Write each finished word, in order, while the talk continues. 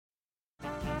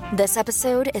This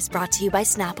episode is brought to you by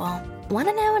Snapple. Want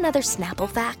to know another Snapple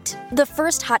fact? The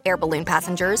first hot air balloon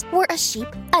passengers were a sheep,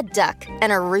 a duck,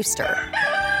 and a rooster.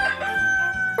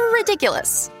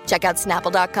 Ridiculous. Check out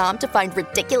Snapple.com to find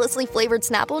ridiculously flavored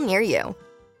Snapple near you.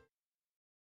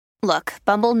 Look,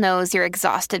 Bumble knows you're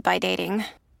exhausted by dating.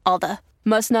 All the,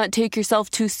 must not take yourself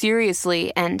too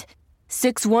seriously, and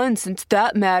 6'1" since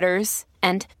that matters.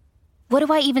 And what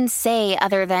do I even say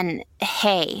other than,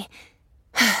 hey?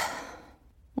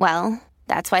 Well,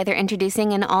 that's why they're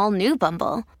introducing an all-new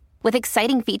Bumble, with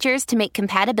exciting features to make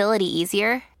compatibility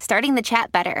easier, starting the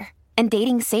chat better, and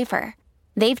dating safer.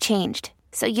 They've changed,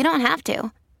 so you don't have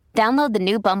to. Download the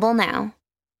new Bumble now.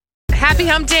 Happy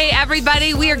Hump Day,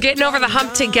 everybody. We are getting over the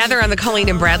hump together on the Colleen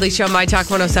and Bradley Show, My Talk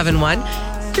 1071.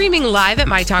 Streaming live at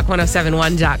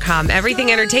MyTalk1071.com.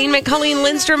 Everything Entertainment. Colleen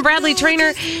Lindstrom, Bradley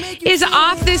Traynor is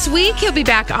off this week. He'll be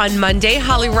back on Monday.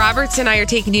 Holly Roberts and I are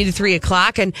taking you to 3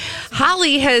 o'clock. And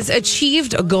Holly has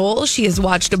achieved a goal. She has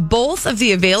watched both of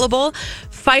the available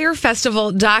Fyre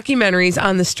Festival documentaries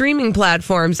on the streaming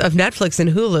platforms of Netflix and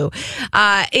Hulu.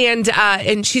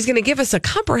 And she's going to give us a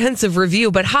comprehensive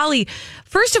review. But Holly,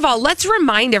 first of all, let's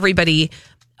remind everybody,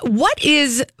 what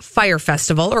is Fyre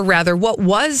Festival, or rather, what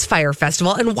was Fyre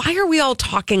Festival, and why are we all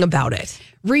talking about it?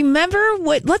 Remember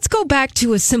what? Let's go back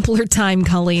to a simpler time,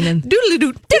 Colleen. And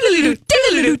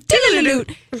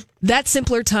that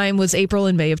simpler time was April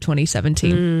and May of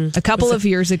 2017. A couple of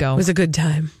years ago. It was a good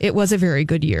time. It was a very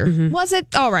good year. Was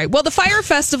it? All right. Well, the Fyre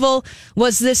Festival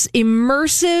was this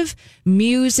immersive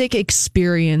music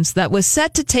experience that was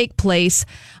set to take place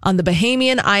on the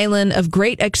Bahamian island of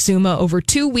Great Exuma over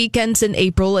 2 weekends in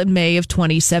April and May of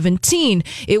 2017.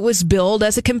 It was billed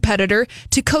as a competitor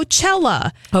to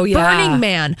Coachella, Burning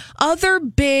Man, other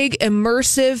big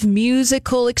immersive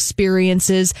musical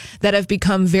experiences that have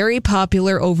become very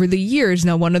popular over the years.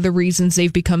 Now, one of the reasons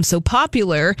they've become so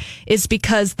popular is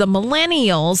because the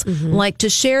millennials like to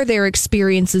share their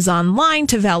experiences online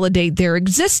to validate their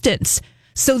existence.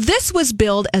 So this was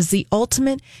billed as the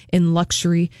ultimate in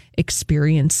luxury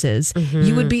experiences.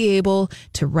 You would be able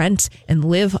to rent and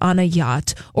live on a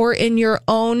yacht or in your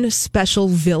own special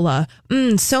villa.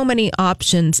 So many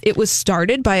options. It was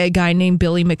started by a guy named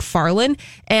Billy McFarland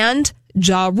and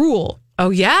Ja Rule. Oh,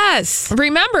 yes.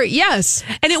 Remember, yes.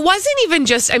 And it wasn't even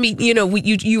just, I mean, you know,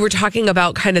 you were talking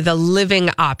about kind of the living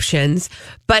options,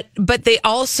 but they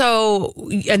also,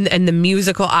 and the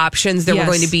musical options, there were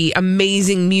going to be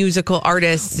amazing musical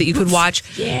artists that you could watch.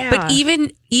 But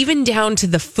even down to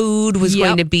the food was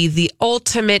going to be the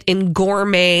ultimate in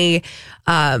gourmet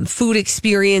food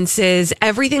experiences.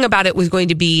 Everything about it was going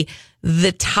to be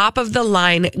the top of the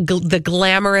line, the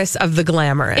glamorous of the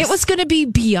glamorous. It was going to be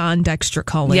beyond extra,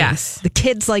 Colleen. Yes. The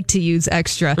kids like to use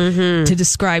extra to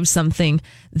describe something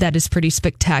that is pretty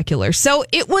spectacular. So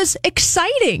it was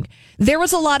exciting. There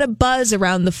was a lot of buzz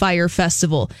around the Fyre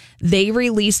Festival. They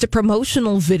released a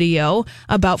promotional video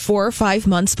about 4 or 5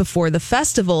 months before the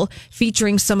festival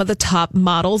featuring some of the top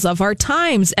models of our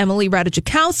times. Emily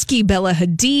Ratajkowski, Bella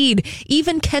Hadid,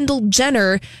 even Kendall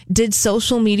Jenner did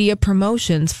social media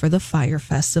promotions for the Fyre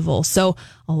Festival. So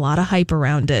a lot of hype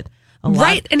around it.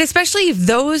 Right. And especially if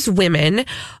those women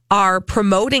are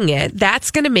promoting it,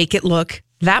 that's going to make it look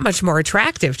that much more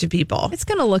attractive to people. It's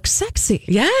going to look sexy.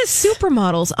 Yes.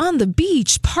 Supermodels on the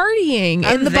beach, partying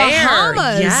in the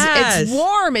Bahamas. Yes. It's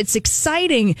warm. It's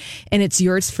exciting. And it's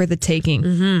yours for the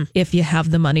taking if you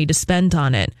have the money to spend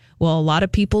on it. Well, a lot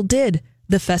of people did.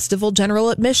 The festival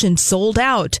general admission sold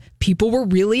out. People were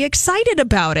really excited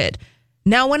about it.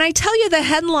 Now, when I tell you the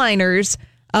headliners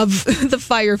of the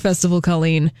Fyre Festival,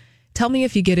 Colleen, tell me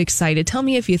if you get excited. Tell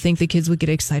me if you think the kids would get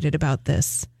excited about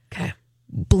this. Okay.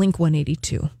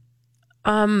 Blink-182.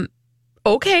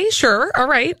 Okay, sure. All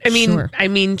right.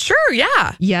 Sure,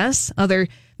 yeah. Yes. I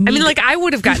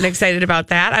would have gotten excited about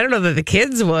that. I don't know that the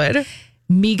kids would.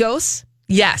 Migos.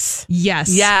 Yes.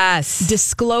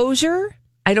 Disclosure.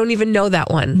 I don't even know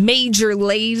that one. Major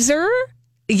Lazer.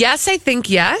 Yes, I think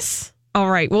yes.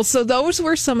 All right. Well, so those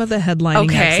were some of the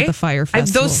headlining acts of the Fyre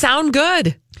Festival. Those sound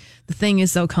good. The thing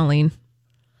is, though, Colleen,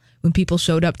 when people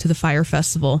showed up to the Fyre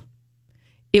Festival,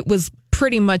 it was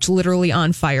pretty much literally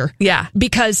on fire. Yeah.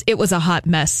 Because it was a hot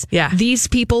mess. Yeah. These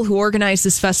people who organized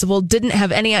this festival didn't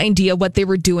have any idea what they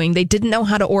were doing. They didn't know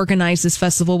how to organize this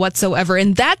festival whatsoever.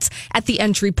 And that's at the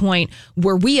entry point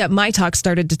where we at My Talk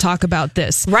started to talk about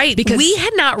this. Right. Because we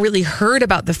had not really heard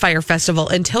about the Fyre Festival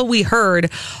until we heard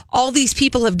all these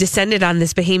people have descended on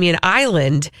this Bahamian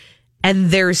island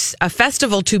and there's a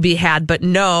festival to be had, but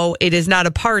no, it is not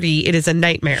a party. It is a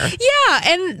nightmare. Yeah,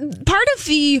 and part of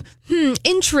the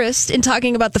interest in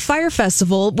talking about the Fire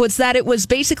Festival was that it was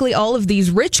basically all of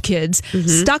these rich kids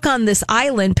stuck on this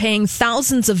island paying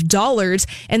thousands of dollars,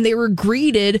 and they were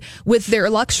greeted with their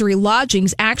luxury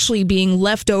lodgings actually being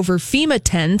leftover FEMA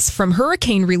tents from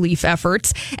hurricane relief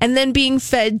efforts, and then being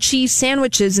fed cheese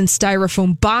sandwiches in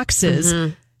styrofoam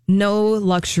boxes. No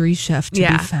luxury chef to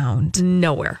be found.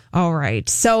 Nowhere. All right.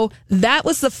 So that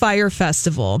was the Fire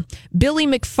Festival. Billy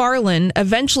McFarland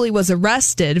eventually was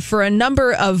arrested for a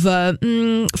number of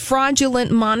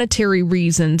fraudulent monetary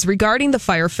reasons regarding the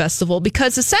Fire Festival,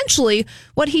 because essentially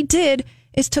what he did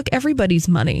is took everybody's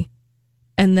money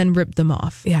and then ripped them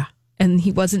off. Yeah. And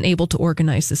he wasn't able to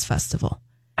organize this festival.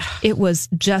 It was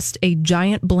just a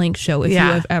giant blank show if you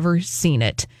have ever seen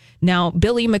it. Now,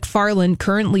 Billy McFarland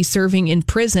currently serving in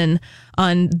prison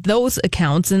on those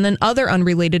accounts and then other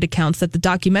unrelated accounts that the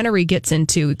documentary gets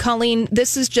into. Colleen,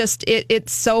 this is just,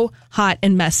 it's so hot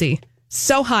and messy.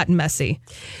 So hot and messy.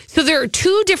 So there are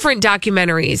two different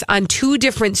documentaries on two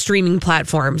different streaming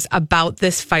platforms about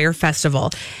this Fire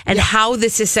Festival and how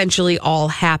this essentially all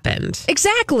happened.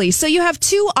 Exactly. So you have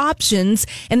two options,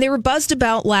 and they were buzzed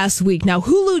about last week. Now,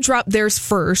 Hulu dropped theirs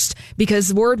first because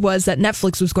the word was that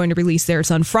Netflix was going to release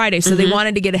theirs on Friday, so they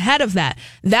wanted to get ahead of that.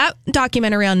 That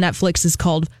documentary on Netflix is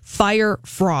called Fire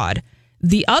Fraud.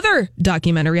 The other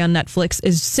documentary on Netflix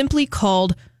is simply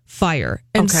called Fire.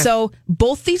 And so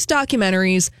both these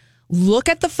documentaries look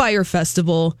at the Fire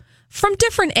Festival from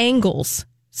different angles.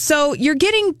 So you're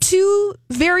getting two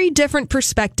very different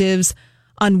perspectives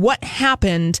on what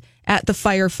happened at the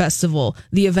Fire Festival,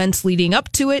 the events leading up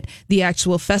to it, the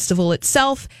actual festival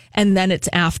itself, and then its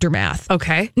aftermath.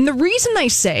 Okay. And the reason I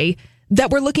say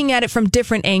that we're looking at it from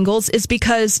different angles is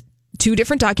because two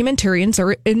different documentarians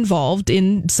are involved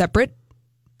in separate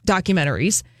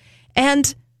documentaries,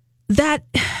 and that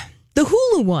the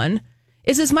Hulu one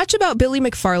is as much about Billy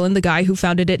McFarland, the guy who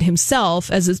founded it himself,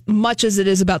 as much as it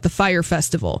is about the Fire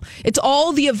Festival. It's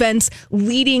all the events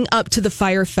leading up to the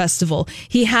Fire Festival.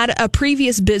 He had a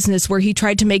previous business where he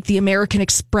tried to make the American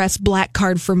Express black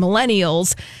card for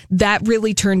millennials. That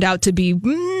really turned out to be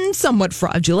somewhat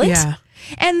fraudulent. Yeah.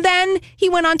 And then he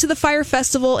went on to the Fire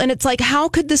Festival, and it's like, how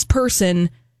could this person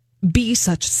be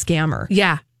such a scammer?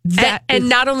 Yeah. And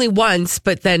not only once,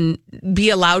 but then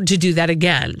be allowed to do that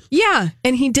again. Yeah,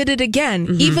 and he did it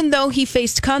again, even though he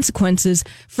faced consequences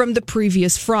from the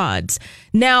previous frauds.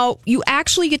 Now, you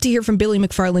actually get to hear from Billy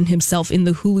McFarland himself in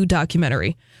the Hulu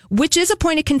documentary, which is a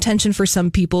point of contention for some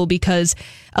people because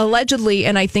allegedly,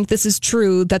 and I think this is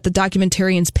true, that the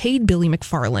documentarians paid Billy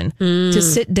McFarland to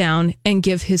sit down and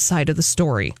give his side of the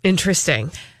story.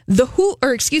 Interesting. The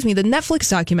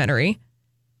Netflix documentary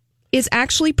is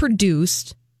actually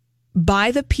produced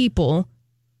by the people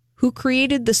who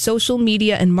created the social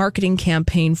media and marketing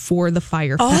campaign for the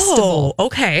Fire Festival. Oh,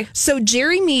 okay. So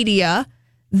Jerry Media,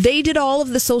 they did all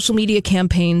of the social media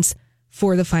campaigns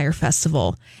for the Fire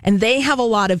Festival. And they have a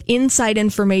lot of inside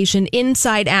information,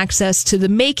 inside access to the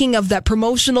making of that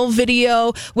promotional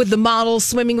video with the models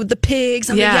swimming with the pigs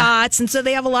on the yachts. And so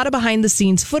they have a lot of behind the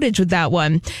scenes footage with that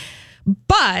one.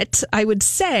 But I would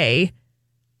say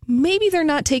maybe they're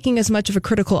not taking as much of a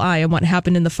critical eye on what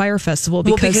happened in the Fire Festival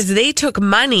because they took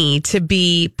money to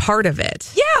be part of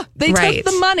it. Yeah, they took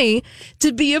the money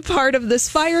to be a part of this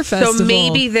Fire Festival. So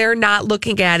maybe they're not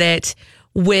looking at it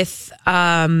with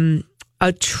a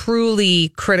truly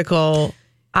critical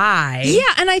eye.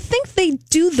 Yeah, and I think they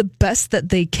do the best that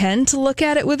they can to look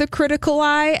at it with a critical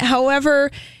eye. However,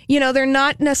 they're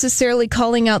not necessarily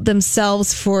calling out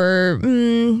themselves for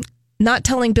not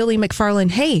telling Billy McFarland,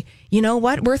 hey, you know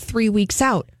what? We're 3 weeks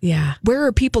out. Yeah. Where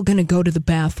are people going to go to the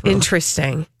bathroom?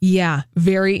 Interesting. Yeah,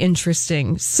 very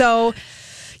interesting. So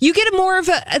you get more of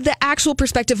the actual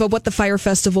perspective of what the Fire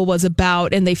Festival was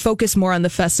about, and they focus more on the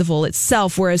festival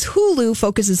itself, whereas Hulu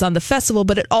focuses on the festival,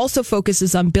 but it also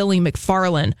focuses on Billy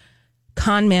McFarland,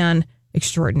 con man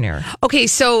extraordinaire. Okay,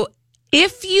 so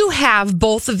if you have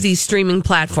both of these streaming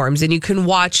platforms and you can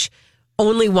watch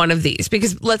only one of these,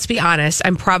 because let's be honest,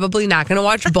 I'm probably not going to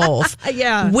watch both.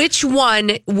 Yeah. Which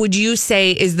one would you say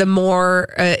is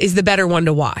the better one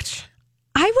to watch?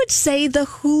 I would say the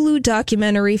Hulu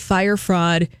documentary Fire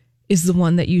Fraud is the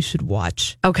one that you should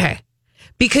watch. Okay.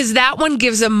 Because that one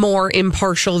gives a more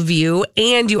impartial view,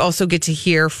 and you also get to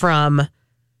hear from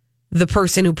the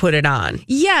person who put it on.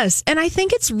 Yes, and I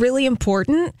think it's really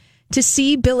important to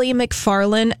see Billy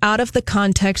McFarland out of the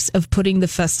context of putting the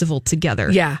festival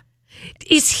together. Yeah.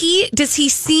 Does he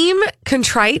seem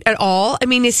contrite at all? I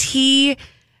mean, is he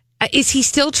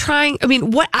still trying? I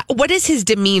mean, what is his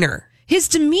demeanor? His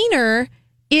demeanor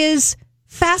is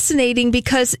fascinating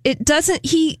because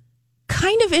he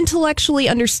kind of intellectually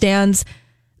understands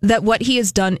that what he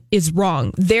has done is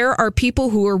wrong. There are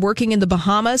people who are working in the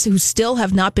Bahamas who still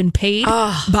have not been paid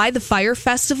by the Fire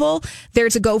Festival.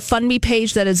 There's a GoFundMe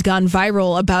page that has gone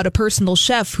viral about a personal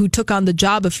chef who took on the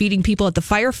job of feeding people at the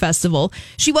Fire Festival.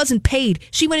 She wasn't paid.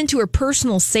 She went into her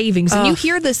personal savings. And you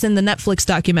hear this in the Netflix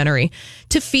documentary,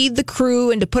 to feed the crew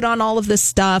and to put on all of this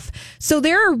stuff. So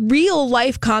there are real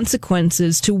life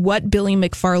consequences to what Billy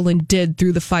McFarland did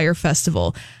through the Fire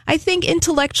Festival. I think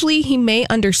intellectually he may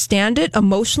understand it.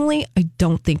 Emotionally, I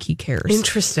don't think he cares.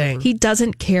 Interesting. He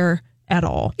doesn't care at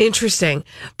all. Interesting.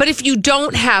 But if you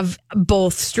don't have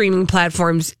both streaming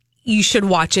platforms, you should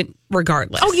watch it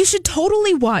regardless. Oh, you should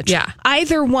totally watch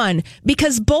either one,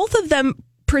 because both of them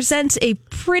presents a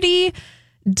pretty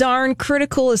darn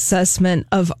critical assessment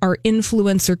of our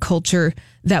influencer culture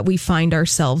that we find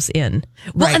ourselves in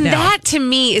right now. That to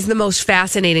me is the most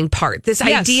fascinating part. This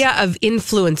idea of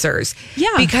influencers. Yeah.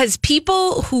 Because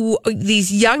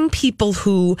these young people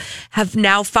who have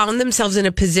now found themselves in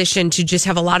a position to just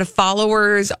have a lot of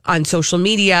followers on social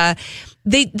media,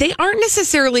 they aren't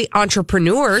necessarily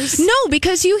entrepreneurs. No,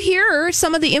 because you hear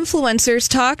some of the influencers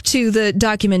talk to the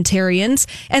documentarians,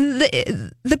 and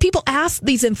the people ask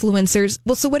these influencers,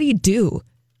 well, so what do you do?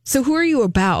 So who are you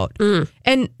about?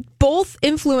 And both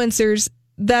influencers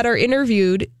that are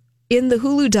interviewed in the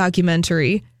Hulu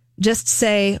documentary just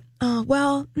say,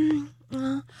 I'm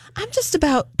just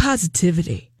about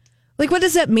positivity. Like, what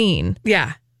does that mean?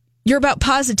 Yeah. You're about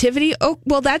positivity? Oh,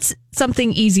 well, that's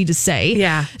something easy to say.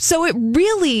 Yeah. So it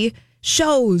really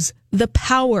shows the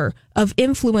power of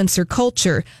influencer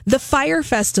culture. The Fire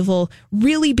Festival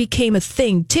really became a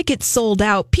thing. Tickets sold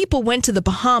out. People went to the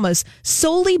Bahamas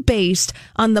solely based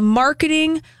on the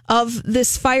marketing of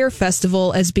this Fire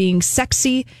Festival as being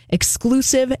sexy,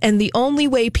 exclusive, and the only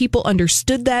way people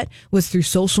understood that was through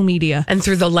social media. And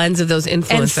through the lens of those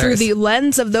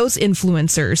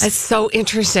influencers. That's so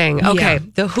interesting. Okay. Yeah.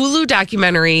 The Hulu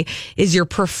documentary is your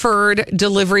preferred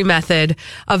delivery method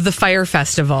of the Fire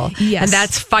Festival. Yes. And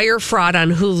that's Fire Fraud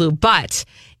on Hulu. But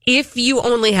if you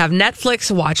only have Netflix,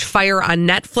 watch Fire on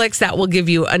Netflix. That will give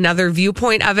you another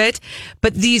viewpoint of it.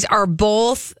 But these are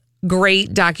both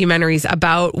great documentaries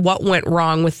about what went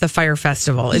wrong with the Fire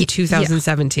Festival in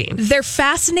 2017. They're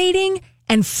fascinating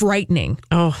and frightening.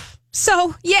 Oh.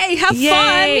 So, yay, have Yay.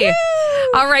 fun.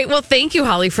 Woo! All right. Well, thank you,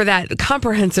 Holly, for that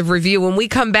comprehensive review. When we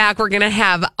come back, we're going to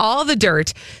have all the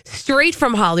dirt straight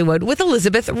from Hollywood with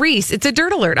Elizabeth Reese. It's a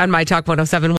Dirt Alert on My Talk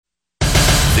 107.1.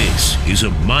 This is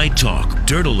a My Talk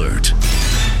Dirt Alert.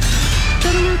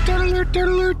 Dirt Alert, Dirt Alert, Dirt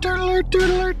Alert, Dirt Alert, Dirt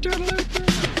Alert, Dirt Alert.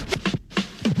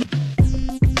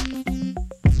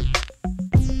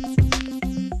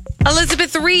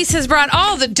 Elizabeth Reese has brought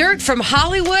all the dirt from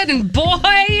Hollywood, and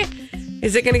boy,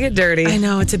 is it going to get dirty. I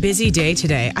know, it's a busy day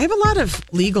today. I have a lot of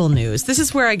legal news. This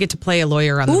is where I get to play a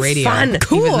lawyer on the radio. Fun.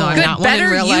 Cool. Even though I'm Good, not one in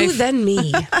better real you life. than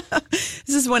me.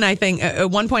 This is when I think, at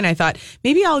one point I thought,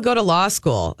 maybe I'll go to law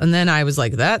school. And then I was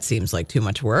like, that seems like too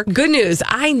much work. Good news.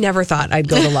 I never thought I'd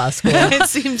go to law school. It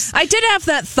seems... I did have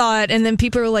that thought, and then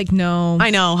people were like, no. I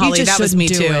know, you Holly, just that was me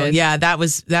shouldn't too. do it. Yeah, that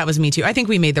was me too. I think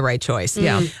we made the right choice.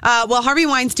 Yeah. Well, Harvey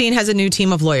Weinstein has a new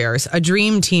team of lawyers, a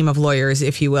dream team of lawyers,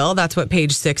 if you will. That's what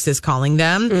Page Six is calling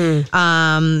them.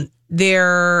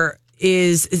 There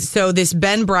is, so this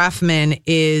Ben Brafman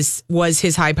was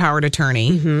his high-powered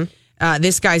attorney.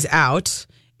 This guy's out.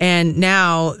 And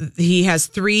now he has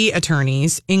 3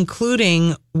 attorneys,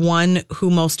 including one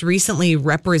who most recently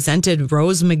represented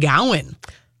Rose McGowan.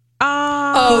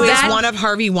 Who is one of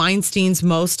Harvey Weinstein's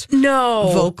most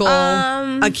vocal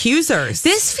accusers.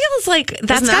 This feels like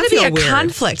that's got to be a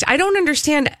conflict. I don't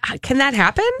understand. Can that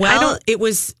happen? Well, it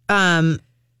was, I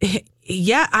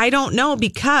don't know,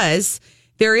 because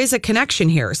there is a connection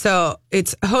here. So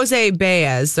it's Jose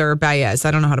Baez, I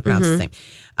don't know how to pronounce his name,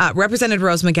 represented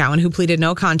Rose McGowan, who pleaded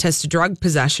no contest to drug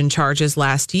possession charges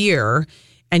last year.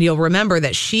 And you'll remember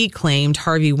that she claimed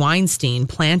Harvey Weinstein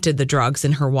planted the drugs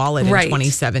in her wallet in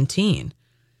 2017.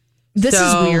 This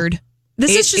is weird.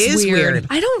 This is just weird.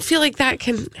 I don't feel like that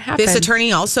can happen. This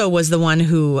attorney also was the one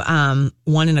who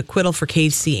won an acquittal for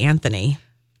Casey Anthony,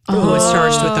 who was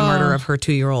charged with the murder of her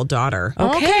 2-year-old daughter.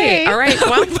 Okay. All right.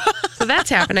 Well, so that's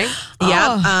happening.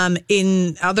 Yeah.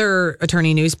 In other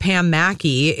attorney news, Pam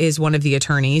Mackey is one of the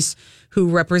attorneys who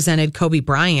represented Kobe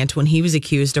Bryant when he was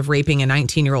accused of raping a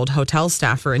 19-year-old hotel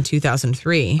staffer in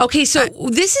 2003. Okay, so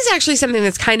this is actually something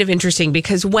that's kind of interesting,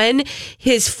 because when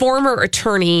his former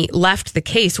attorney left the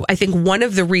case, I think one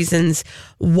of the reasons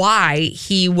why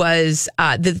he was,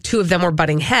 the two of them were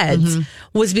butting heads,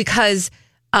 was because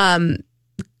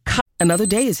Another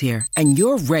day is here, and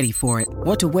you're ready for it.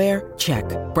 What to wear? Check.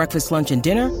 Breakfast, lunch, and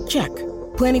dinner? Check.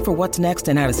 Planning for what's next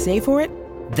and how to save for it?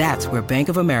 That's where Bank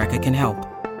of America can help.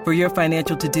 For your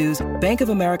financial to-dos, Bank of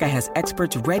America has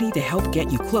experts ready to help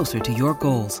get you closer to your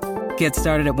goals. Get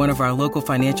started at one of our local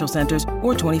financial centers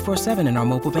or 24/7 in our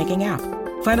mobile banking app.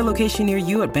 Find a location near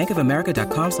you at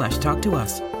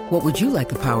bankofamerica.com/talktous. What would you like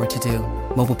the power to do?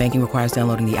 Mobile banking requires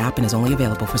downloading the app and is only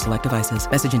available for select devices.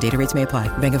 Message and data rates may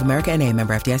apply. Bank of America N.A.,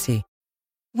 member FDIC.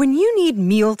 When you need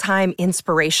mealtime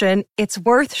inspiration, it's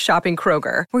worth shopping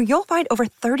Kroger, where you'll find over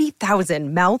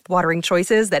 30,000 mouth-watering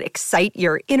choices that excite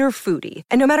your inner foodie.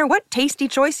 And no matter what tasty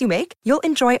choice you make, you'll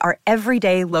enjoy our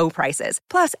everyday low prices,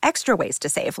 plus extra ways to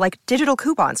save, like digital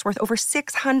coupons worth over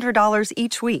 $600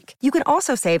 each week. You can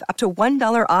also save up to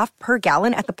 $1 off per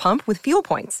gallon at the pump with fuel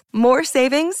points. More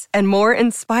savings and more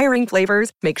inspiring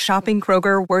flavors make shopping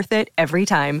Kroger worth it every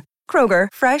time. Kroger,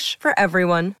 fresh for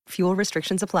everyone. Fuel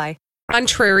restrictions apply.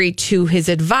 Contrary to his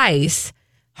advice,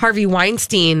 Harvey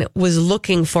Weinstein was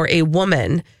looking for a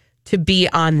woman to be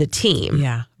on the team.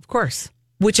 Yeah, of course.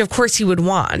 Which, of course, he would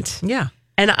want. Yeah.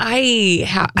 And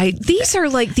these are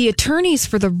like the attorneys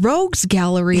for the Rogues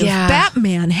Gallery of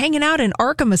Batman hanging out in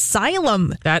Arkham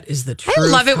Asylum. That is the truth. I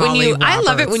love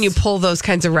it when you pull those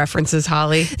kinds of references,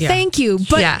 Holly. Yeah. Thank you.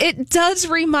 But it does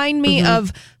remind me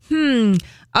of,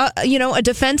 a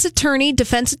defense attorney.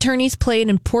 Defense attorneys play an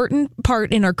important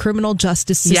part in our criminal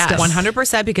justice system.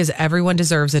 100%, because everyone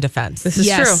deserves a defense. This is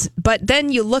true. But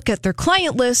then you look at their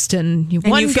client list and you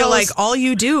feel like all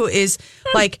you do is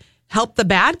like help the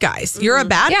bad guys. You're a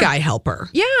bad guy helper.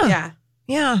 Yeah.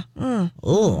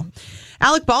 Oh.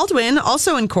 Alec Baldwin,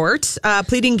 also in court,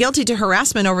 pleading guilty to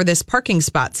harassment over this parking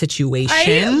spot situation.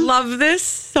 I love this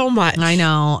so much. I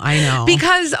know.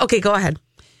 Because, okay, go ahead.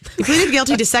 He pleaded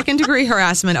guilty to second-degree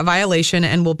harassment, a violation,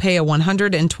 and will pay a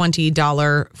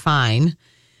 $120 fine.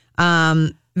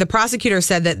 The prosecutor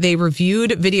said that they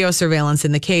reviewed video surveillance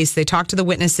in the case. They talked to the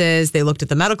witnesses. They looked at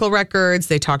the medical records.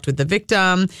 They talked with the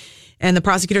victim. And the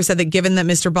prosecutor said that given that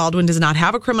Mr. Baldwin does not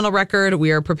have a criminal record, we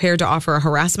are prepared to offer a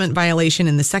harassment violation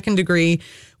in the second degree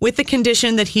with the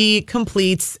condition that he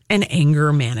completes an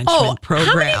anger management program.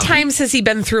 How many times has he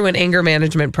been through an anger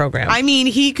management program? I mean,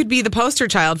 he could be the poster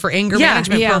child for anger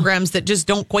management programs that just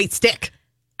don't quite stick.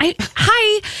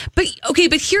 But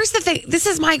here's the thing. This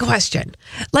is my question.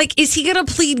 Like, is he going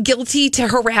to plead guilty to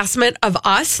harassment of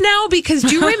us now? Because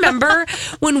do you remember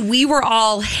when we were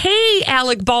all, hey,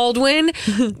 Alec Baldwin,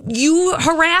 you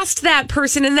harassed that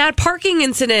person in that parking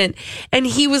incident. And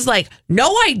he was like, no,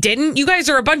 I didn't. You guys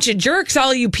are a bunch of jerks,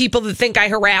 all you people that think I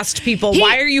harassed people.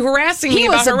 Why are you harassing me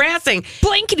about harassing?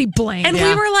 Blankety blank. And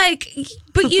we were like,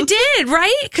 but you did,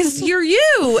 right? Because you're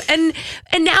you. And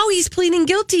now he's pleading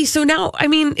guilty. So now, I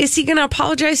mean, is he going to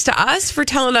apologize to us for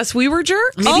telling us we were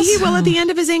jerks? Maybe he will at the end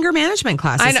of his anger management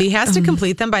classes. He has to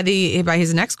complete them by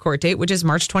his next court date, which is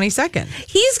March 22nd.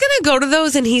 He's going to go to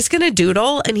those and he's going to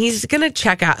doodle and he's going to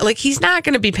check out. Like, he's not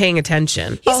going to be paying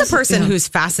attention. He's a person who's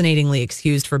fascinatingly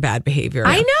excused for bad behavior.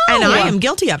 I know. And I am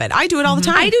guilty of it. I do it all the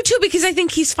time. I do too, because I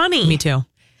think he's funny. Me too.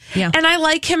 Yeah. And I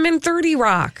like him in 30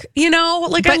 Rock. You know,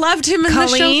 like, I loved him in the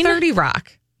show 30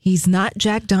 Rock. He's not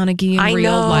Jack Donaghy in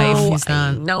real life. He's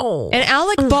not. No. And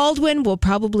Alec Baldwin will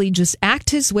probably just act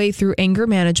his way through anger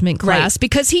management class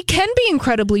because he can be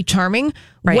incredibly charming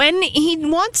when he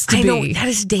wants to be. I know, that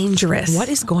is dangerous. What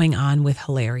is going on with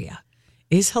Hilaria?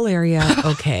 Is Hilaria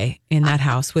okay in that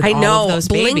house with all of those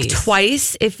babies? Blink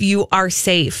twice if you are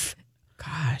safe.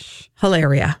 Gosh.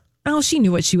 Hilaria. Oh, she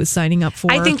knew what she was signing up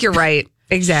for. I think you're right.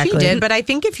 Exactly. She did, but I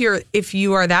think if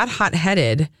you are that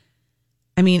hot-headed,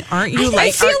 I mean, aren't you I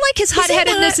feel like his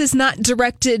hot-headedness is not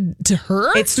directed to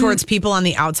her. It's towards people on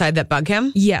the outside that bug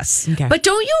him? Yes. Okay. But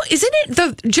isn't it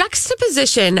the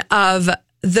juxtaposition of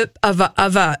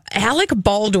a Alec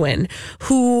Baldwin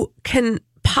who can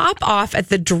pop off at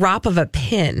the drop of a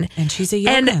pin, and she's a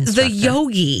yoga and instructor. The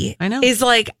yogi I know. is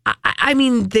like, I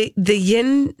mean, the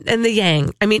yin and the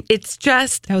yang. I mean, it's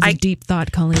just that was a deep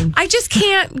thought, Colleen. I just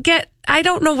can't get. I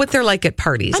don't know what they're like at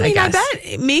parties. I guess. I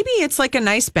bet maybe it's like a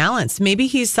nice balance. Maybe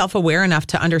he's self-aware enough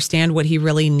to understand what he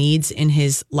really needs in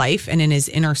his life and in his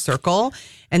inner circle,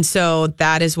 and so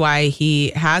that is why he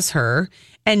has her.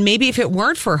 And maybe if it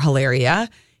weren't for Hilaria,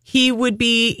 he would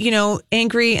be,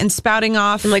 angry and spouting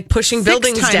off and like pushing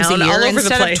buildings down all over the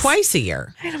place. Of twice a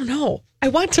year. I don't know. I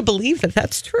want to believe that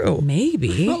that's true.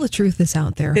 Maybe. Well, the truth is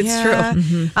out there. It's true.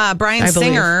 Mm-hmm. Bryan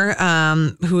Singer,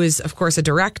 who is, of course, a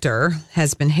director,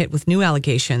 has been hit with new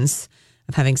allegations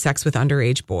of having sex with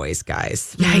underage boys,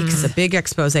 guys. Yikes. It's a big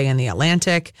expose in the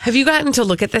Atlantic. Have you gotten to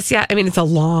look at this yet? I mean, it's a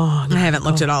long. I haven't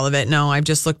looked at all of it. No, I've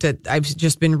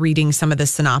just been reading some of the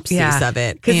synopses of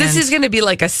it. Because this is going to be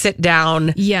like a sit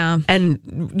down. Yeah.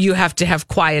 And you have to have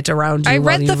quiet around you. I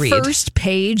read while the you read. first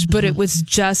page, but it was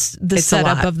just the It's a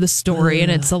setup lot. of the story,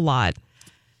 and it's a lot.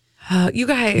 You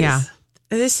guys. Yeah.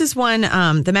 This is one,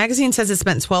 the magazine says it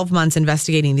spent 12 months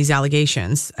investigating these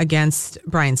allegations against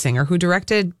Bryan Singer, who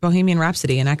directed Bohemian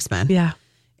Rhapsody and X-Men. Yeah.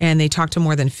 And they talked to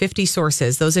more than 50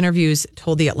 sources. Those interviews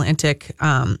told The Atlantic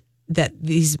that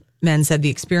these men said the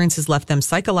experiences left them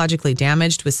psychologically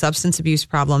damaged with substance abuse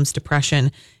problems,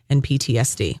 depression, and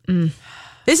PTSD.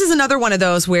 This is another one of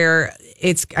those where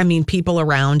people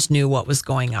around knew what was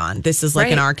going on. This is like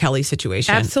an R. Kelly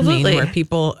situation. Absolutely. Where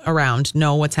people around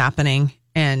know what's happening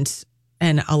and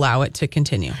allow it to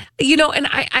continue. You know, and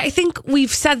I think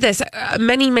we've said this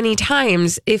many, many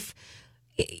times.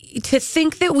 To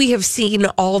think that we have seen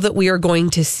all that we are going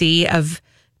to see of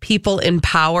people in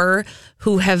power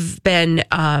who have been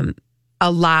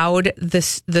allowed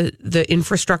the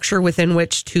infrastructure within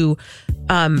which to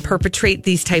perpetrate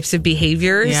these types of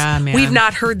behaviors. Yeah, man. We've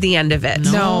not heard the end of it.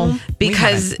 No,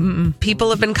 because people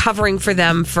have been covering for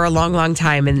them for a long, long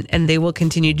time, and they will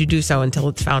continue to do so until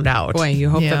it's found out. Boy, you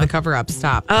hope that the cover-up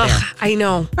stop. Ugh, I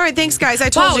know. All right, thanks, guys. I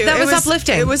told Wow, you. that was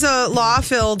uplifting. It was a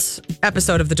law-filled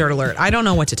episode of the Dirt Alert. I don't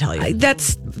know what to tell you.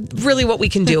 That's really what we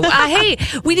can do. Hey,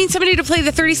 we need somebody to play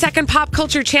the 30-second pop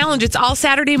culture challenge. It's all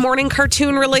Saturday morning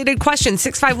cartoon-related questions.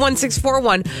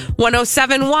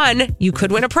 651-641-1071. You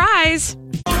could win a prize.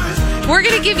 We're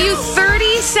going to give you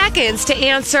 30 seconds to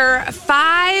answer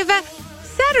 5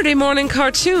 Saturday morning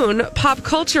cartoon pop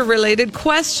culture-related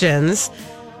questions.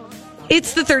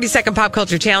 It's the 30-second pop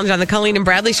culture challenge on the Colleen and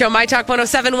Bradley Show, My Talk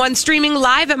 1071, streaming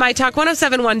live at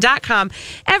MyTalk1071.com.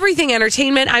 Everything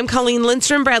entertainment. I'm Colleen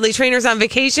Lindstrom. Bradley Trainer's on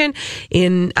vacation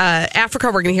in Africa.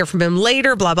 We're going to hear from him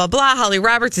later. Blah, blah, blah. Holly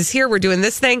Roberts is here. We're doing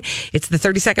this thing. It's the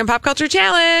 30-second pop culture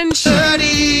challenge.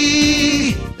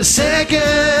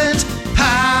 30-second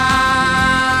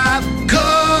pop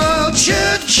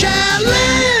culture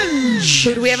challenge.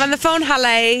 Who do we have on the phone,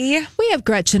 Holly? We have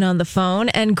Gretchen on the phone,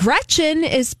 and Gretchen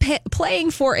is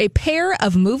playing for a pair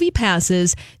of movie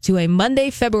passes to a Monday,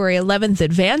 February 11th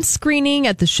advanced screening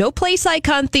at the Showplace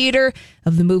Icon Theater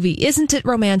of the movie Isn't It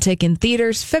Romantic in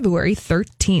theaters February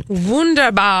 13th.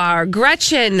 Wunderbar.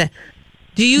 Gretchen,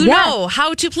 do you know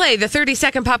how to play the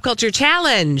 30-second pop culture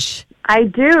challenge? I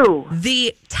do.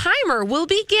 The timer will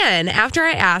begin after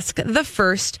I ask the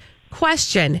first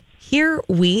question. Here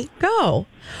we go.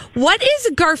 What is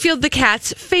Garfield the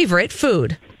cat's favorite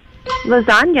food?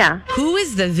 Lasagna. Who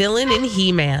is the villain in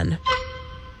He-Man?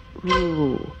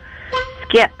 Ooh.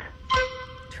 Skip.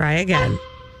 Try again.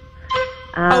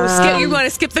 Skip. You want to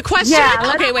skip the question?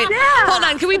 Yeah, Okay, wait. Hold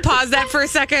on. Can we pause that for a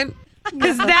second?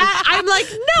 Because that, I'm like,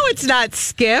 no, it's not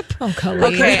Skip. Oh,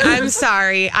 Colleen. Okay, I'm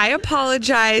sorry. I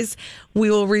apologize.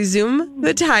 We will resume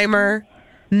the timer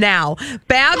now.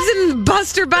 Babs and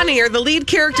Buster Bunny are the lead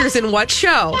characters in what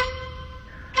show?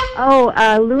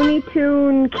 Looney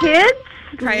Tune Kids?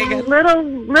 Try again.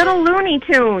 Little Looney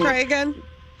Tunes. Try again.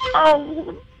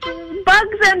 Oh,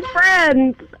 Bugs and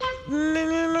Friends.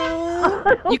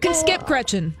 You can skip,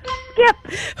 Gretchen. Skip.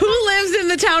 Who lives in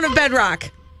the town of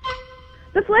Bedrock?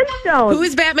 The Flintstones. Who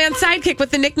is Batman's sidekick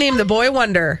with the nickname The Boy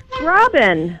Wonder?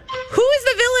 Robin. Who is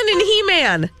the villain in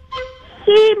He-Man?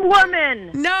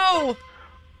 He-Woman. No.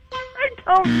 I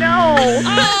don't know.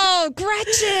 Oh,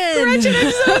 Gretchen. Gretchen,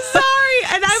 I'm so sorry.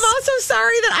 And I'm also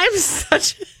sorry that I'm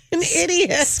such an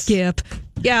idiot. Skip.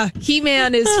 Yeah,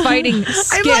 He-Man is fighting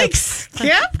Skip. I'm like, Skip?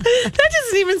 That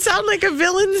doesn't even sound like a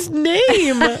villain's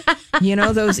name. You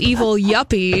know, those evil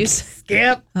yuppies.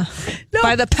 Skip.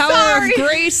 By the power of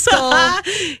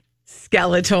Grayskull.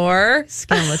 Skeletor,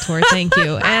 thank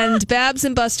you. And Babs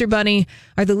and Buster Bunny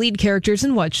are the lead characters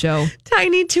in what show?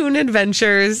 Tiny Toon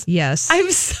Adventures. Yes.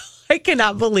 I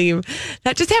cannot believe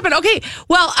that just happened. Okay,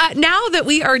 well, now that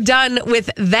we are done with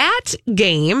that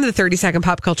game, the 30-second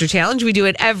pop culture challenge, we do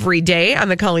it every day on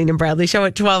the Colleen and Bradley Show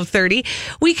at 12:30.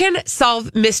 We can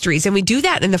solve mysteries, and we do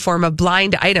that in the form of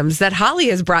blind items that Holly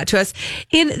has brought to us.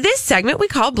 In this segment, we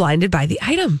call Blinded by the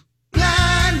Item.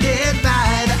 Blinded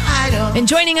by the item. And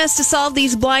joining us to solve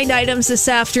these blind items this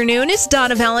afternoon is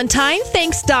Donna Valentine.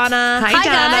 Thanks, Donna. Hi, Hi,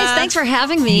 Donna. guys. Thanks for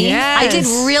having me. Yes. I did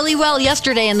really well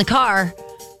yesterday in the car.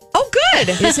 Oh, good.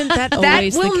 Isn't that That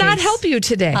always will the not case? help you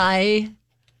today. I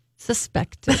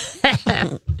suspect.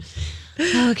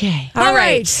 Okay. All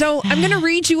right. So I'm going to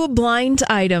read you a blind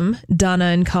item, Donna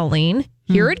and Colleen.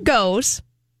 Here it goes.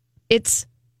 It's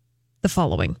the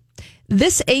following.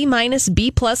 This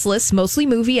A-B+ list, mostly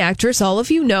movie actress, all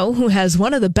of you know, who has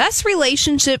one of the best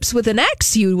relationships with an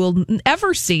ex you will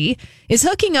ever see, is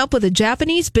hooking up with a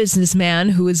Japanese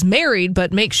businessman who is married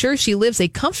but makes sure she lives a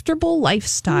comfortable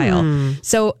lifestyle.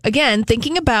 So again,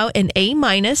 thinking about an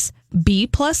A-B+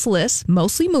 list,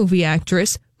 mostly movie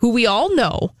actress, who we all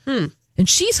know, and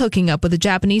she's hooking up with a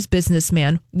Japanese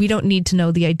businessman. We don't need to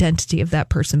know the identity of that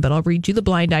person, but I'll read you the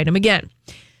blind item again.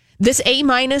 This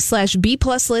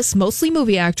A-/B+ list, mostly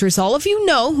movie actress, all of you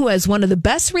know, who has one of the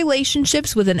best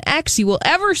relationships with an ex you will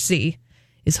ever see,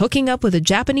 is hooking up with a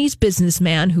Japanese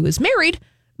businessman who is married,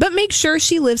 but makes sure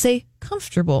she lives a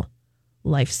comfortable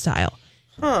lifestyle.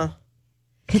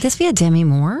 Could this be a Demi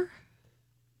Moore?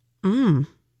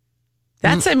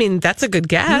 That's a good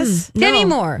guess. Demi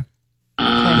Moore.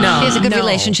 No. She has a good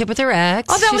relationship with her ex.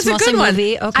 Oh, that She's was a mostly good one.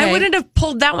 movie. Okay. I wouldn't have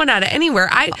pulled that one out of anywhere.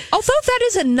 Although that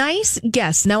is a nice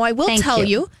guess. Now, I will tell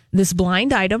you this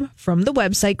blind item from the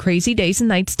website,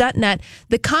 crazydaysandnights.net,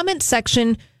 the comment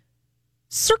section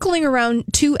circling around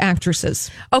two actresses.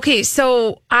 Okay,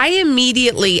 so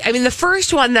the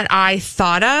first one that I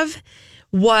thought of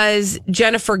was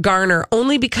Jennifer Garner,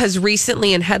 only because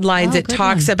recently in headlines it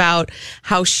talks about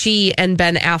how she and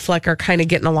Ben Affleck are kind of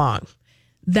getting along.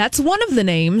 That's one of the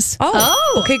names.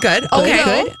 Oh. Okay, good. Okay,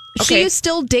 Okay. good. She is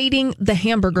still dating the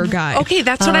hamburger guy. Okay,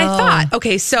 that's what I thought.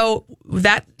 Okay, so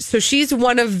she's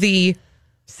one of the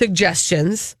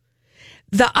suggestions.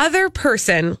 The other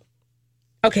person,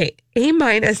 okay,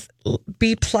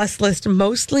 A-B+ list,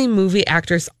 mostly movie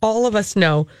actors, all of us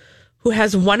know, who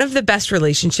has one of the best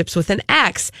relationships with an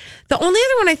ex. The only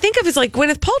other one I think of is like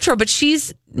Gwyneth Paltrow, but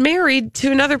she's married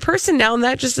to another person now, and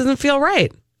that just doesn't feel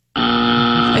right.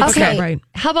 Okay, right.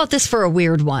 How about this for a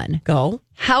weird one? Go.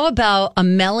 How about a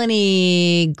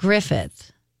Melanie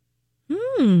Griffith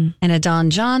and a Don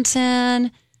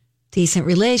Johnson? Decent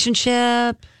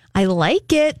relationship. I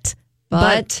like it,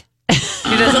 but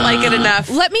she doesn't like it enough.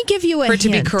 Let me give you a for it to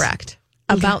be hint correct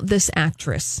about this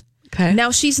actress. Okay.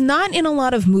 Now, she's not in a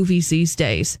lot of movies these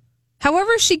days.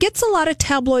 However, she gets a lot of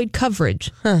tabloid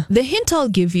coverage. The hint I'll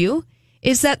give you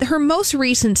is that her most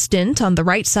recent stint on the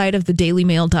right side of the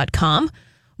dailymail.com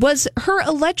was her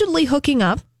allegedly hooking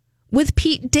up with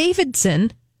Pete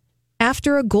Davidson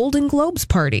after a Golden Globes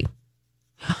party.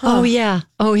 Oh, yeah.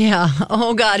 Oh, yeah.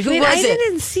 Oh, God. Who was I it?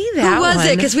 didn't see that. Who was one.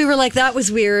 it? Because we were like, that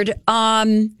was weird.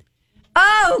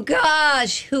 Oh,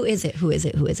 gosh. Who is it?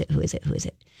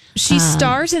 She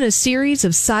stars in a series of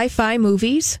sci-fi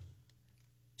movies.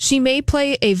 She may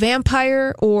play a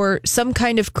vampire or some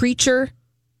kind of creature.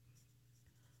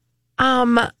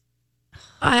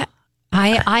 I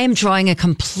am drawing a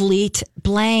complete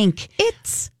blank.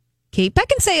 It's Kate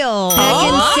Beckinsale.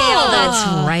 Beckinsale,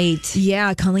 that's right.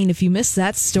 Yeah, Colleen, if you missed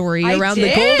that story around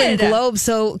the Golden Globe.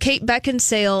 So Kate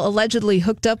Beckinsale allegedly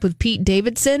hooked up with Pete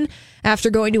Davidson after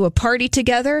going to a party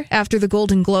together after the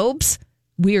Golden Globes.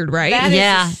 Weird, right? That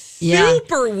is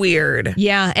super weird.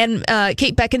 Yeah, and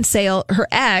Kate Beckinsale, her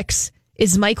ex,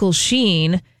 is Michael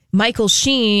Sheen. Michael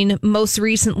Sheen most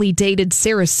recently dated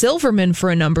Sarah Silverman for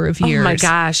a number of years. Oh my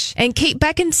gosh. And Kate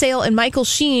Beckinsale and Michael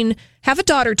Sheen have a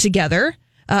daughter together,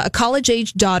 a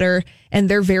college-age daughter, and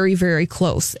they're very, very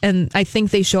close. And I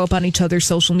think they show up on each other's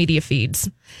social media feeds.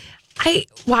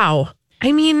 Wow.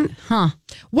 I mean,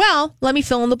 Well, let me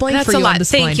fill in the blank that's for you a lot. on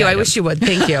this Thank blind you. I item. wish you would.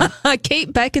 Thank you.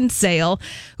 Kate Beckinsale,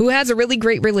 who has a really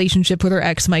great relationship with her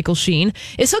ex, Michael Sheen,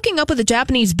 is hooking up with a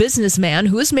Japanese businessman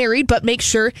who is married but makes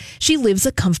sure she lives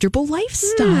a comfortable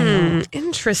lifestyle.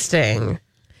 Interesting.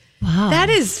 Wow.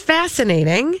 That is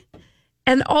fascinating.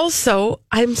 And also,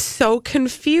 I'm so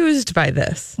confused by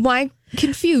this. Why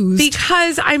confused?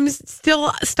 Because I'm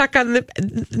still stuck on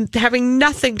having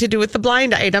nothing to do with the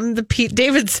blind item, the Pete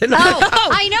Davidson.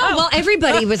 I know. Well,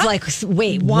 everybody was like,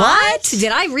 wait, what?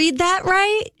 Did I read that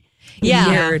right? Yeah.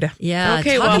 Weird. Yeah.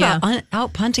 Okay, Talk well, about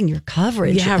out-punting your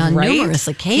coverage Yeah, on right? numerous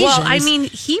occasions. Well, I mean,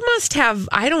 he must have,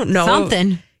 I don't know.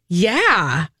 Something.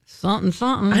 Yeah.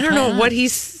 Something. I don't know what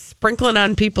he's sprinkling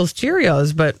on people's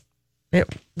Cheerios, but it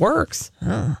works.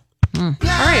 All right.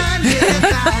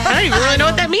 I don't even really know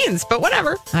what that means, but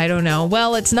whatever. I don't know.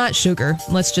 Well, it's not sugar.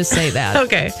 Let's just say that.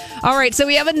 Okay. All right. So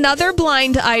we have another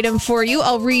blind item for you.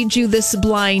 I'll read you this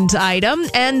blind item.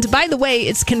 And by the way,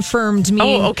 it's confirmed.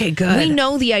 Oh, okay, good. We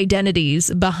know the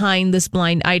identities behind this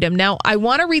blind item. Now, I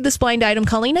want to read this blind item.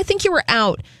 Colleen, I think you were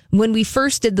out when we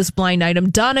first did this blind item.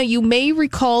 Donna, you may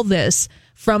recall this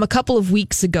from a couple of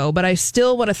weeks ago, but I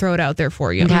still want to throw it out there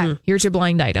for you. Okay. Here's your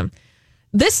blind item.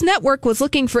 This network was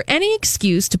looking for any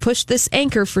excuse to push this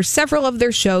anchor for several of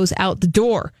their shows out the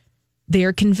door. They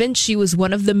are convinced she was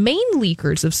one of the main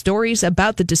leakers of stories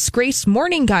about the disgraced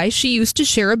morning guy she used to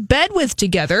share a bed with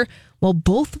together while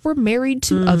both were married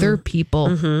to other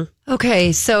people.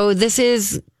 Okay, so this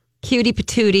is Cutie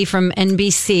Patootie from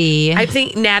NBC. I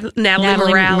think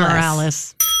Natalie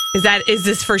Morales. Is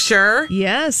this for sure?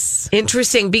 Yes.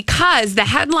 Interesting, because the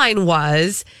headline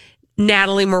was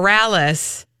Natalie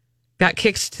Morales got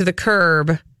kicked to the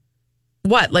curb.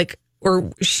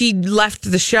 Or she left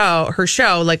her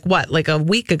show, like a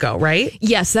week ago, right?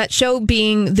 Yes, that show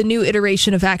being the new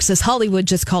iteration of Access Hollywood,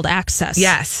 just called Access.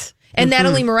 Yes. And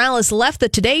Natalie Morales left the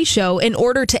Today Show in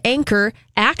order to anchor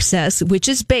Access, which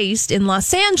is based in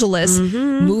Los Angeles,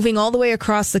 moving all the way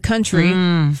across the country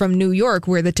from New York,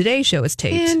 where the Today Show is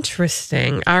taped.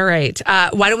 Interesting. All right.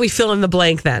 Why don't we fill in the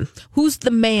blank then? Who's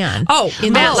the man?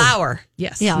 Matt Lauer.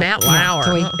 Yes. Yeah. Matt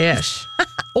Lauer. Ish.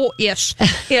 Ish.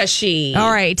 Ish.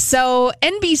 All right. So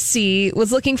NBC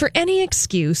was looking for any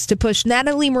excuse to push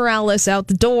Natalie Morales out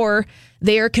the door.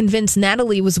 They are convinced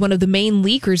Natalie was one of the main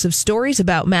leakers of stories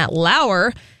about Matt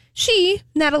Lauer.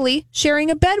 Natalie, sharing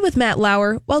a bed with Matt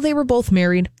Lauer while they were both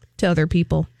married to other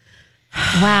people.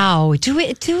 Wow. Do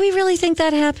we really think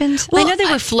that happened? Well, I know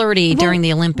they were flirty during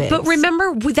the Olympics. But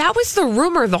remember, that was the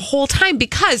rumor the whole time,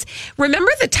 because remember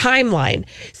the timeline.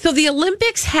 So the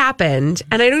Olympics happened,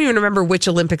 and I don't even remember which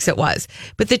Olympics it was,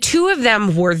 but the two of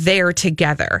them were there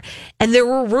together. And there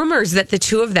were rumors that the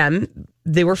two of them,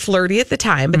 they were flirty at the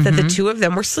time, but that the two of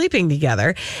them were sleeping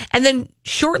together. And then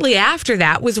shortly after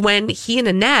that was when he and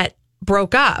Annette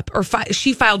broke up, or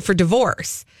she filed for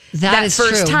divorce. That is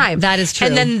first true. time. That is true.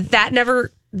 And then that never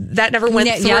went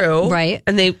through. Right.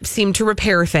 And they seemed to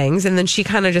repair things, and then she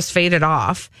kind of just faded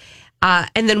off.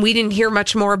 And then we didn't hear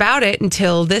much more about it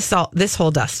until this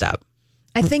whole dust up.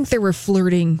 I think they were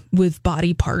flirting with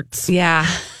body parts. Yeah.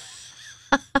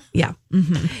 Yeah.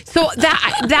 So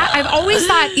that I've always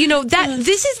thought,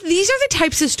 these are the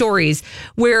types of stories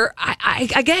where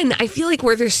I feel like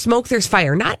where there's smoke, there's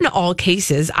fire. Not in all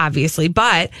cases, obviously,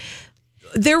 but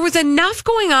there was enough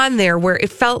going on there where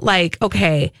it felt like,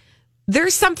 okay,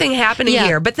 there's something happening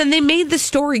here, but then they made the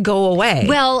story go away.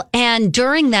 Well, and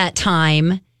during that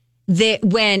time, so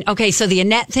the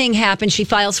Annette thing happened, she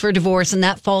files for divorce and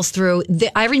that falls through.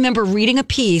 I remember reading a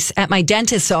piece at my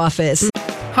dentist's office.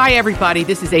 Hi, everybody.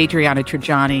 This is Adriana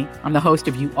Trajani. I'm the host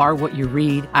of You Are What You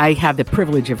Read. I have the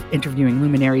privilege of interviewing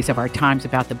luminaries of our times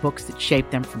about the books that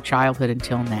shaped them from childhood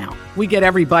until now. We get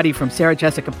everybody from Sarah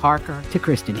Jessica Parker to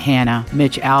Kristen Hanna,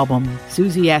 Mitch Albom,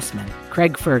 Susie Essman,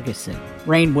 Craig Ferguson,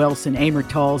 Rainn Wilson, Amor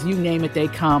Tolls, you name it, they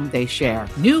come, they share.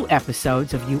 New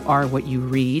episodes of You Are What You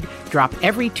Read drop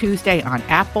every Tuesday on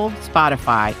Apple,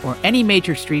 Spotify, or any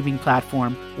major streaming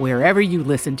platform wherever you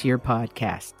listen to your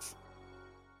podcasts.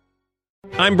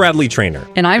 I'm Bradley Trainer.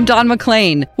 And I'm Don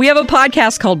McClain. We have a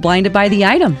podcast called Blinded by the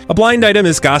Item. A blind item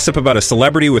is gossip about a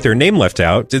celebrity with their name left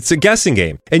out. It's a guessing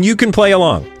game, and you can play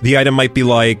along. The item might be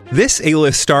like, this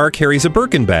A-list star carries a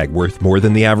Birkin bag worth more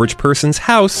than the average person's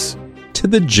house to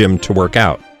the gym to work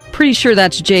out. Pretty sure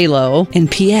that's J-Lo.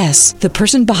 And P.S. the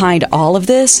person behind all of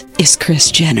this is Kris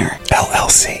Jenner,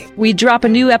 LLC. We drop a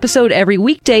new episode every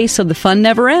weekday so the fun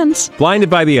never ends. Blinded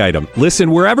by the Item.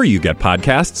 Listen wherever you get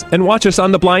podcasts and watch us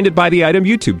on the Blinded by the Item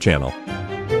YouTube channel.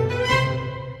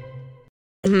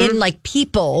 In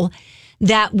People,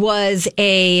 that was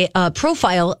a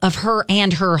profile of her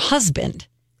and her husband.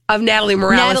 Of Natalie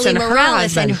Morales and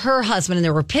her husband. And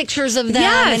there were pictures of them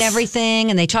and everything.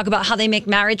 And they talk about how they make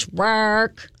marriage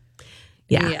work.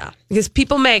 Yeah. Because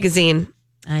People Magazine,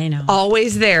 I know,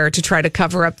 always there to try to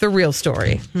cover up the real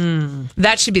story.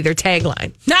 That should be their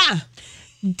tagline.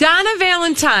 Donna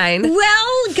Valentine.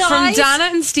 Well, guys. From Donna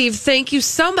and Steve, thank you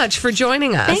so much for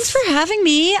joining us. Thanks for having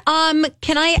me.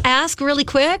 Can I ask really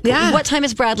quick? Yeah. What time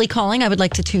is Bradley calling? I would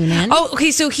like to tune in. Oh, okay.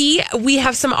 So we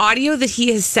have some audio that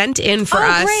he has sent in for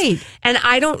us. Great. And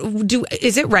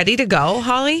is it ready to go,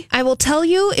 Holly? I will tell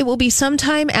you, it will be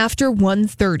sometime after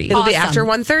 1:30. It'll be after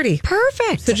 1:30.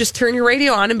 Perfect. So just turn your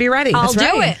radio on and be ready. I'll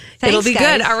do it. Thanks, it'll be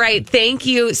guys. good. All right. Thank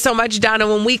you so much, Donna.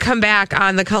 When we come back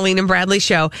on the Colleen and Bradley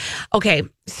show. Okay.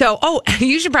 So,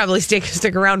 you should probably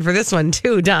stick around for this one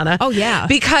too, Donna. Oh, yeah.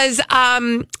 Because, a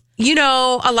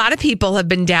lot of people have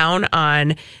been down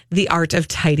on the art of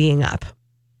tidying up.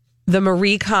 The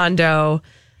Marie Kondo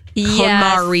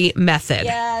KonMari method.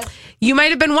 Yes. You might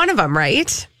have been one of them,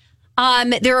 right?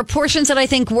 There are portions that I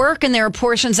think work, and there are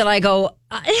portions that I go,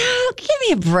 give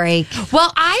me a break.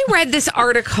 Well, I read this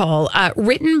article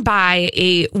written by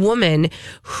a woman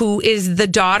who is the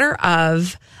daughter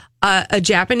of a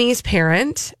Japanese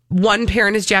parent. One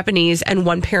parent is Japanese and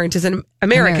one parent is an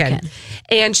American.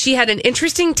 And she had an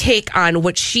interesting take on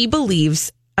what she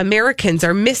believes Americans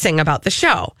are missing about the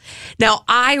show. Now,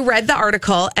 I read the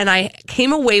article and I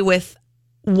came away with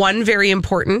one very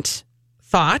important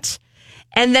thought.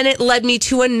 And then it led me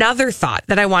to another thought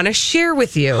that I want to share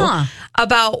with you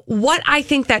about what I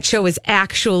think that show is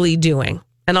actually doing.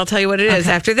 And I'll tell you what it is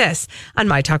after this on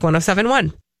My Talk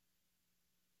 107.1.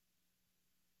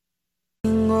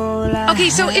 Okay,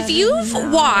 so if you've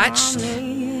watched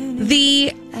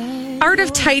the Art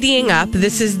of Tidying Up,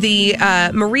 this is the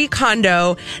Marie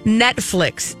Kondo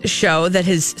Netflix show that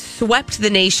has swept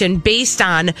the nation based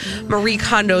on Marie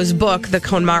Kondo's book, The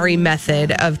KonMari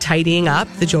Method of Tidying Up,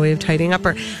 The Joy of Tidying Up.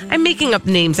 Or I'm making up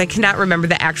names. I cannot remember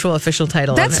the actual official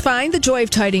title That's of it. fine. The Joy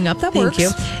of Tidying Up. That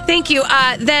works. Thank you.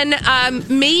 Then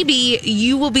maybe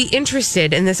you will be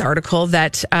interested in this article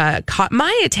that caught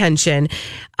my attention.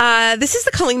 This is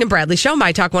the Colleen and Bradley Show,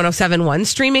 My Talk 107.1,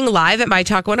 streaming live at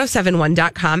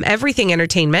MyTalk1071.com. Everything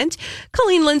Entertainment.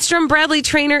 Colleen Lindstrom, Bradley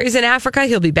Trainer, is in Africa.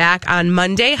 He'll be back on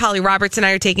Monday. Holly Roberts and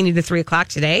I are taking you to 3 o'clock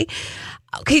today.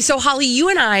 Okay, so Holly, you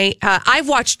and I've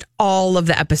watched all of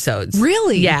the episodes.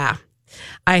 Really? Yeah,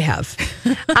 I have.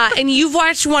 And you've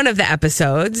watched one of the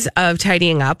episodes of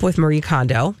Tidying Up with Marie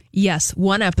Kondo. Yes,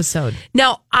 one episode.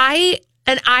 Now, I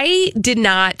did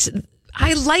not...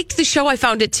 I liked the show. I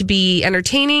found it to be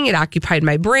entertaining. It occupied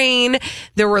my brain.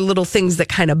 There were little things that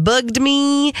kind of bugged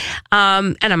me.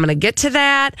 And I'm going to get to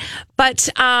that. But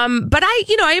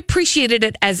I appreciated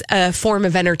it as a form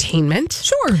of entertainment.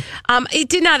 Sure. It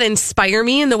did not inspire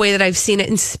me in the way that I've seen it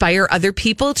inspire other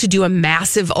people to do a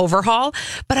massive overhaul.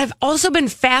 But I've also been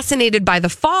fascinated by the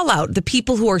fallout, the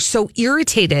people who are so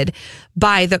irritated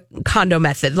by the Kondo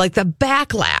method, like the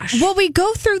backlash. Well, we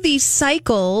go through these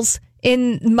cycles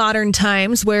in modern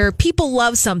times where people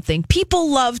love something. People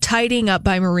love Tidying Up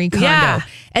by Marie Kondo. Yeah.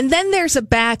 And then there's a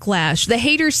backlash. The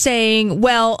haters saying,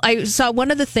 well, I saw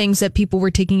one of the things that people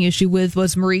were taking issue with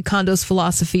was Marie Kondo's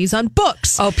philosophies on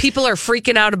books. Oh, people are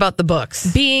freaking out about the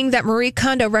books. Being that Marie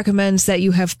Kondo recommends that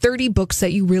you have 30 books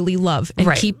that you really love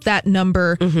and keep that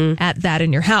number at that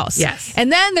in your house. Yes.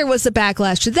 And then there was a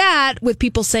backlash to that with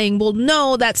people saying, well,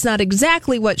 no, that's not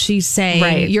exactly what she's saying.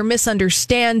 Right. You're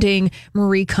misunderstanding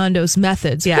Marie Kondo's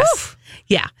methods. Yes. Woof.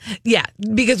 Yeah.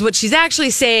 Because what she's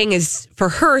actually saying is for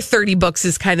her, 30 books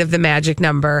is kind of the magic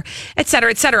number, et cetera,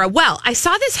 et cetera. Well, I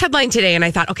saw this headline today and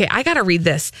I thought, okay, I got to read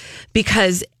this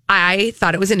because I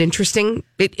thought it was an interesting,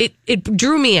 it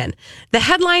drew me in. The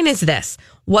headline is this: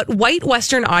 what white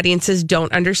Western audiences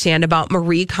don't understand about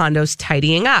Marie Kondo's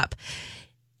Tidying Up.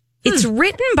 It's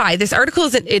written by, this article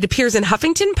it appears in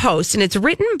Huffington Post, and it's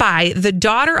written by the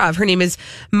daughter of, her name is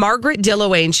Margaret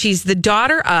Dillaway, and she's the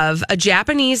daughter of a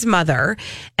Japanese mother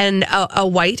and a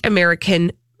white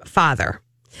American father.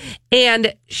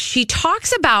 And she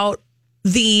talks about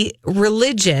the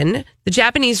religion, the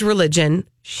Japanese religion,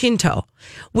 Shinto,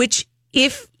 which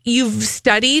if you've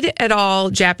studied at all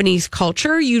Japanese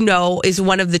culture, you know is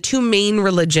one of the 2 main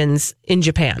religions in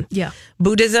Japan. Yeah.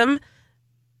 Buddhism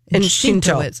and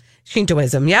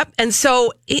Shintoism, yep. And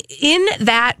so in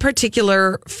that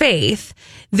particular faith,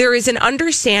 there is an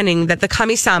understanding that the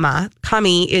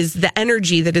kami is the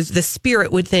energy that is the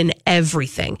spirit within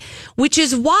everything, which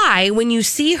is why when you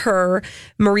see her,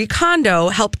 Marie Kondo,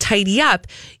 help tidy up,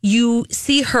 you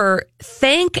see her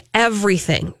thank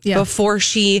everything before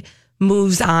she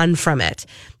moves on from it.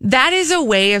 That is a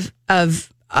way of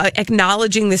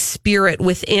acknowledging the spirit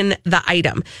within the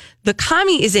item. The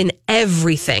kami is in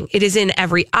everything. It is in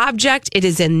every object. It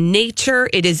is in nature.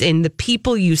 It is in the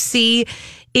people you see.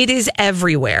 It is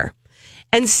everywhere.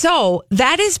 And so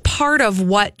that is part of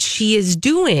what she is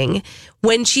doing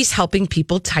when she's helping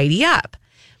people tidy up.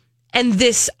 And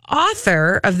this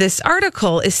author of this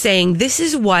article is saying this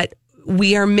is what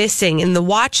we are missing in the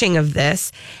watching of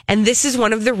this. And this is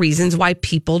one of the reasons why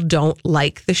people don't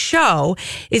like the show,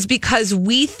 is because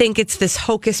we think it's this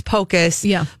hocus pocus,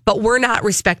 but we're not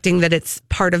respecting that it's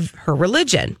part of her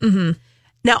religion. Mm-hmm.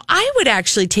 Now, I would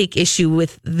actually take issue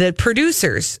with the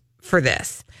producers for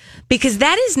this because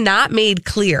that is not made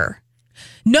clear.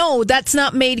 No, that's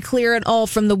not made clear at all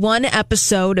from the one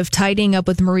episode of Tidying Up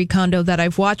with Marie Kondo that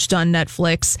I've watched on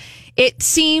Netflix. It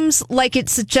seems like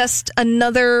it's just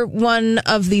another one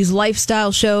of these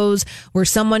lifestyle shows where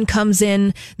someone comes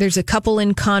in, there's a couple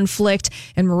in conflict,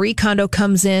 and Marie Kondo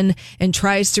comes in and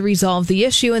tries to resolve the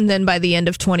issue. And then by the end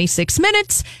of 26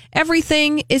 minutes,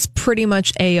 everything is pretty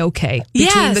much A-okay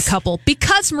between the couple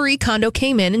because Marie Kondo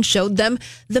came in and showed them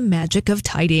the magic of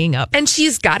tidying up. And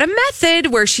she's got a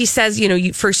method where she says,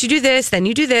 first you do this, then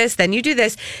you do this, then you do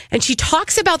this. And she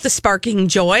talks about the sparking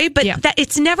joy, but that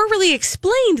it's never really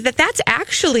explained that that's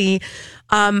actually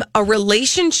a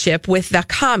relationship with the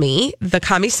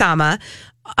kami-sama.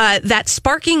 That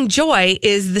sparking joy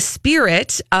is the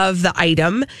spirit of the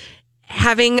item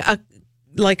having an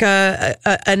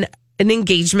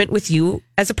engagement with you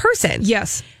as a person.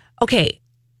 Yes. Okay.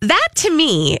 that to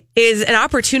me is an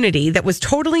opportunity that was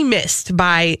totally missed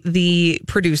by the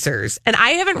producers. And I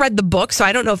haven't read the book, so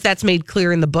I don't know if that's made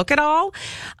clear in the book at all.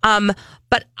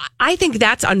 But I think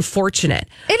that's unfortunate.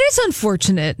 It is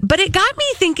unfortunate. But it got me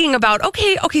thinking about,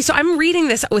 okay, so I'm reading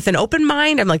this with an open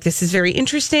mind. I'm like, this is very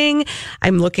interesting.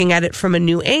 I'm looking at it from a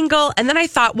new angle. And then I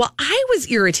thought, well, I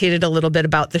was irritated a little bit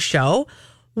about the show.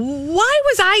 Why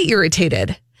was I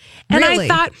irritated? And Really? I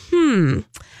thought, I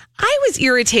was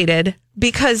irritated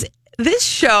because this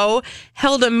show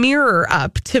held a mirror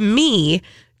up to me,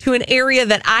 to an area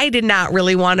that I did not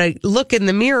really want to look in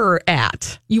the mirror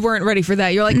at. You weren't ready for that.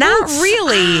 You're like, not oof.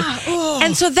 really.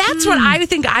 And so that's what I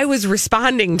think I was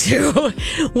responding to,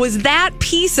 was that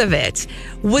piece of it,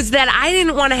 was that I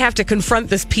didn't want to have to confront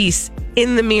this piece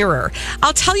in the mirror.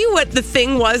 I'll tell you what the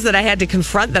thing was that I had to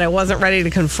confront that I wasn't ready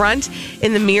to confront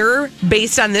in the mirror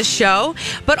based on this show.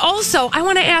 But also, I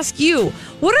want to ask you,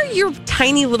 what are your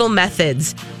tiny little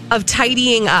methods of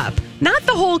tidying up? Not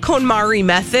the whole KonMari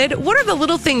method. What are the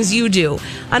little things you do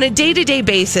on a day-to-day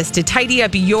basis to tidy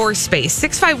up your space?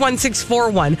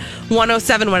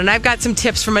 651-641-1071. And I've got some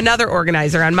tips from another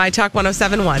organizer on My Talk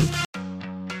 1071.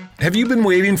 Have you been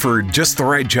waiting for just the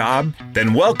right job?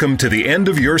 Then welcome to the end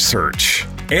of your search.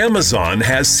 Amazon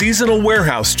has seasonal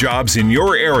warehouse jobs in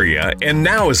your area, and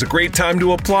now is a great time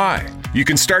to apply. You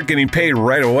can start getting paid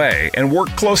right away and work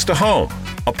close to home.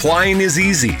 Applying is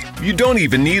easy. You don't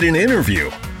even need an interview.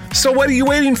 So what are you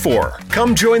waiting for?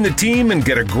 Come join the team and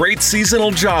get a great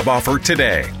seasonal job offer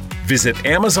today. Visit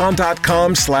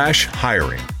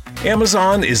Amazon.com/hiring.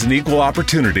 Amazon is an equal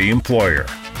opportunity employer.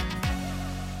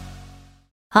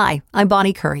 Hi, I'm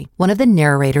Bonnie Curry, one of the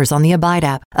narrators on the Abide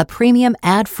app, a premium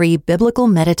ad-free biblical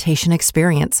meditation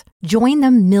experience. Join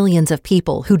the millions of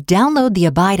people who download the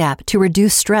Abide app to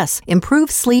reduce stress,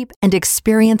 improve sleep, and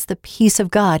experience the peace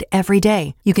of God every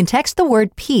day. You can text the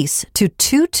word peace to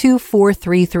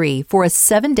 22433 for a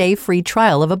 7-day free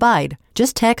trial of Abide.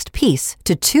 Just text peace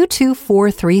to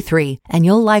 22433 and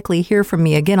you'll likely hear from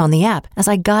me again on the app as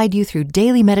I guide you through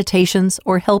daily meditations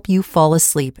or help you fall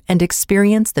asleep and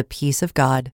experience the peace of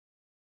God.